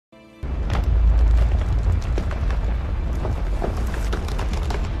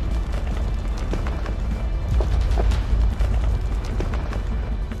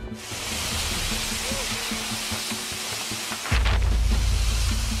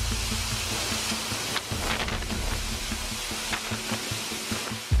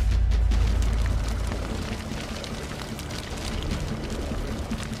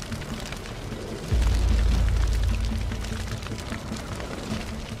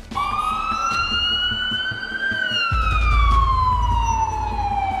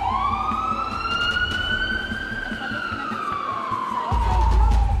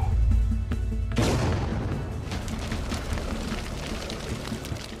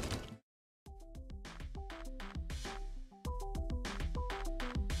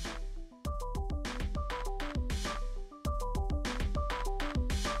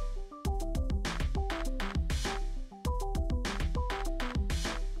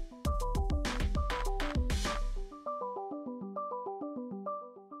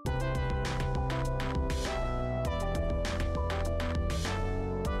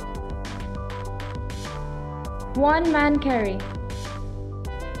One-man carry.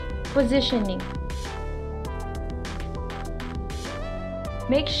 Positioning.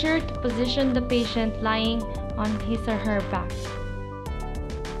 Make sure to position the patient lying on his or her back.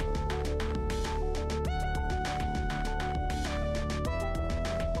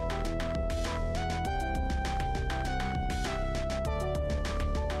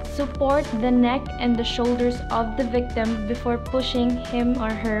 Support the neck and the shoulders of the victim before pushing him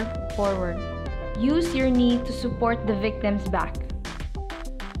or her forward. Use your knee to support the victim's back.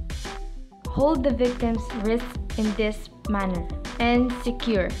 Hold the victim's wrists in this manner and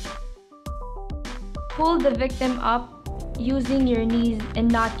secure. Pull the victim up using your knees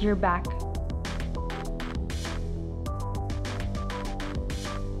and not your back.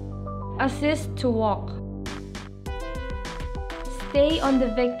 Assist to walk. Stay on the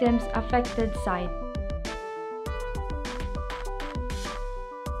victim's affected side.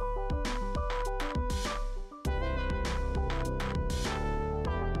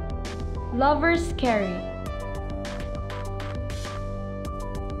 Lovers carry.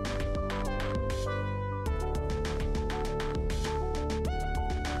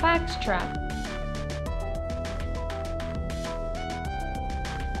 Pack strap.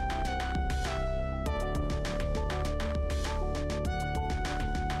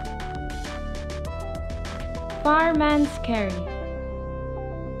 Fireman's carry.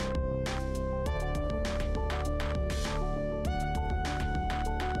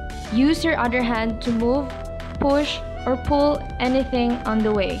 Use your other hand to move, push, or pull anything on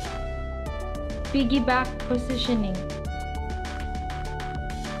the way. Piggyback positioning.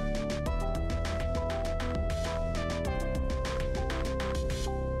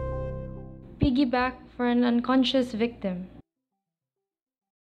 Piggyback for an unconscious victim.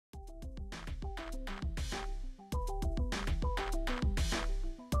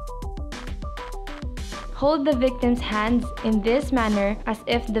 Hold the victim's hands in this manner as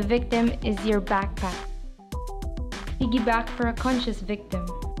if the victim is your backpack. Piggyback for a conscious victim.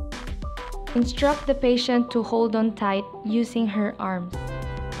 Instruct the patient to hold on tight using her arms.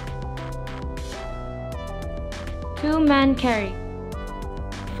 Two-man carry.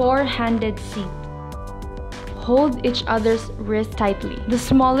 Four-handed seat. Hold each other's wrist tightly. The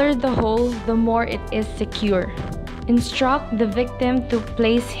smaller the hole, the more it is secure. Instruct the victim to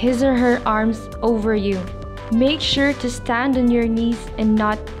place his or her arms over you. Make sure to stand on your knees and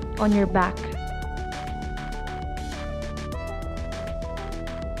not on your back.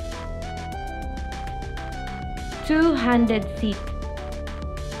 Two-handed seat.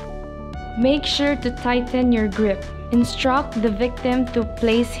 Make sure to tighten your grip. Instruct the victim to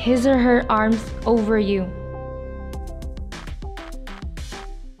place his or her arms over you.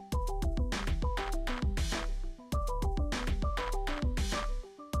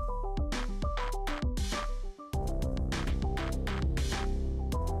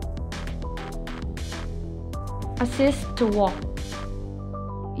 Assist to walk.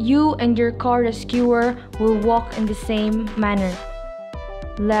 You and your co-rescuer will walk in the same manner.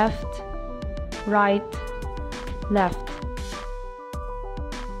 Left, right, left.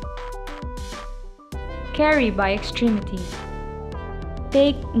 Carry by extremities.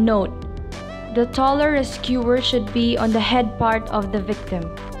 Take note, the taller rescuer should be on the head part of the victim.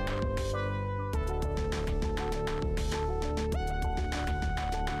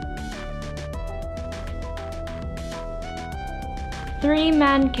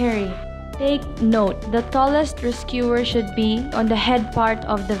 Three-man carry. Take note, the tallest rescuer should be on the head part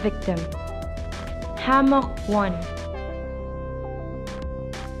of the victim. Hammock 1.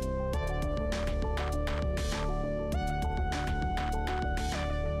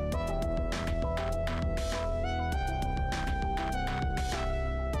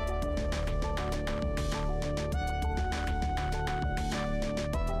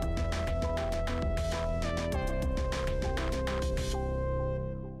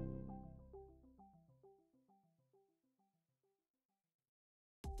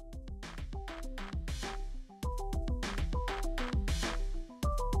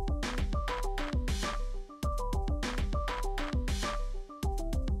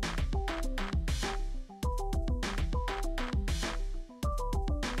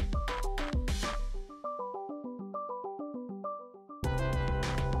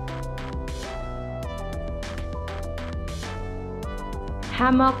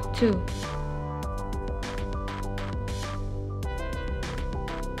 Hammock 2.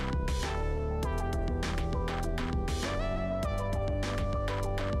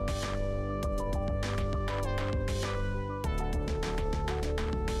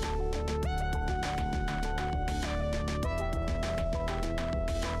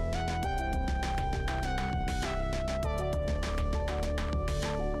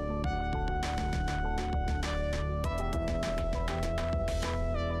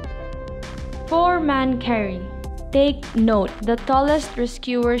 4-man carry. Take note, the tallest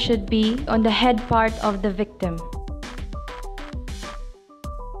rescuer should be on the head part of the victim.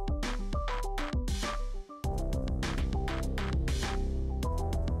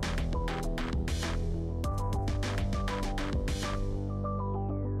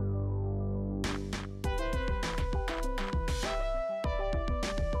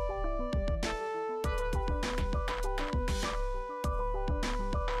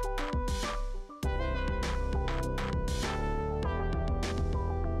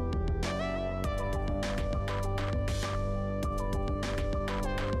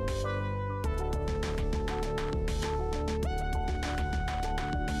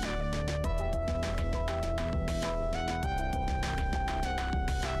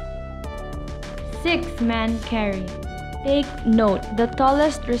 Six-man carry. Take note, the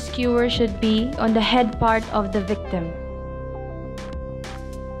tallest rescuer should be on the head part of the victim.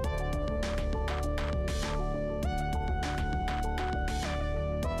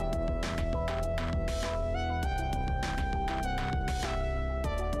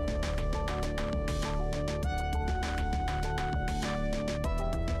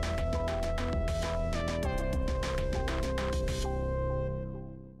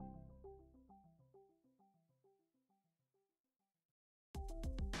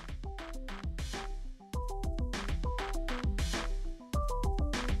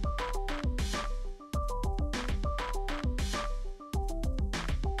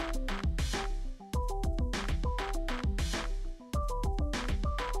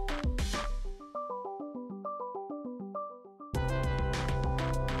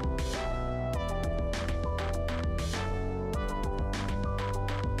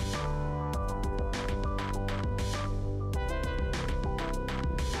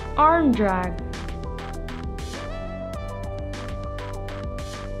 Arm drag.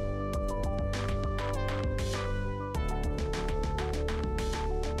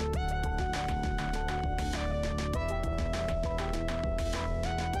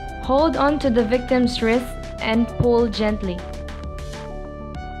 Hold on to the victim's wrist and pull gently.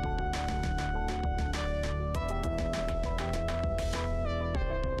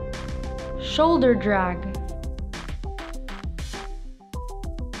 Shoulder drag.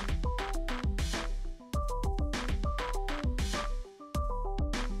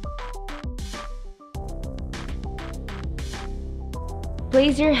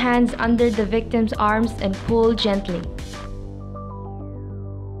 Place your hands under the victim's arms and pull gently.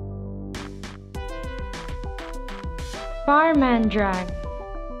 Fireman drag.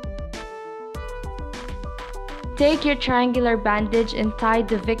 Take your triangular bandage and tie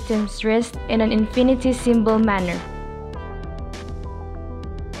the victim's wrist in an infinity symbol manner.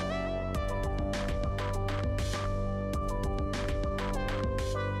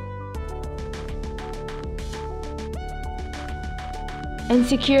 And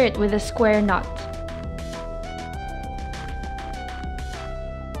secure it with a square knot.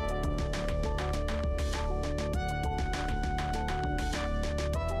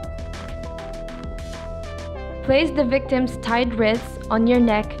 Place the victim's tied wrists on your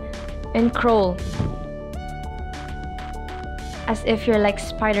neck and crawl, as if you're like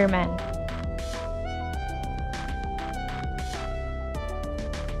Spider-Man.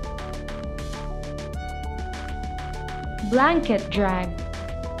 Blanket drag.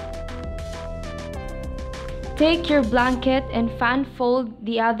 Take your blanket and fan fold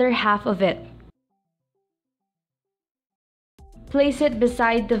the other half of it. Place it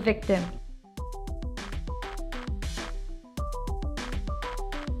beside the victim.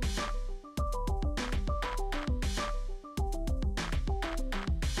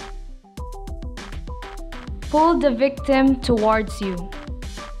 Pull the victim towards you.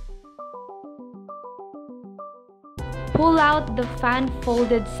 Pull out the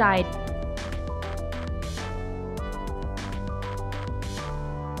fan-folded side.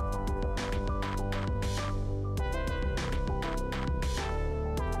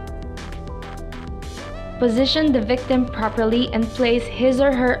 Position the victim properly and place his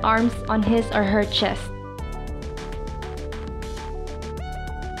or her arms on his or her chest.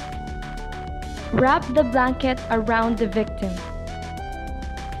 Wrap the blanket around the victim.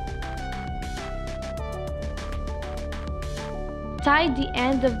 Tie the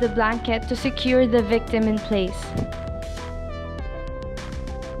end of the blanket to secure the victim in place.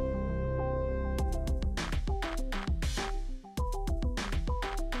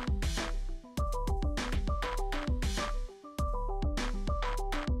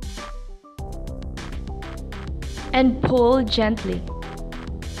 And pull gently.